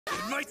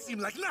might seem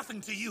like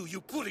nothing to you, you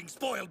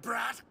pudding-spoiled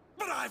brat,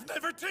 but I've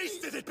never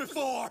tasted it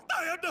before.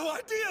 I have no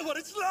idea what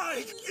it's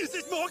like. Is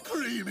it more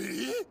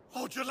creamy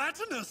or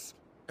gelatinous?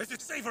 Is it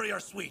savory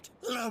or sweet?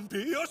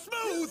 Lumpy or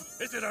smooth?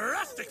 Is it a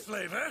rustic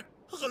flavor?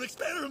 Or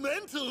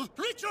experimental?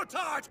 Rich or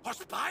tart? Or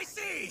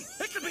spicy?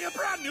 It could be a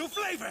brand new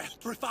flavor,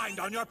 refined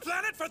on your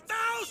planet for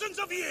thousands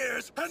of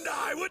years, and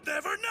I would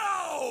never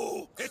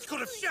know! It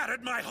could have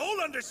shattered my whole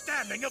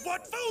understanding of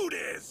what food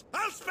is!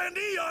 I'll spend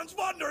eons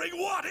wondering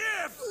what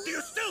if! Do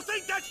you still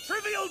think that's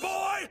trivial,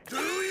 boy? Do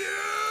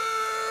you?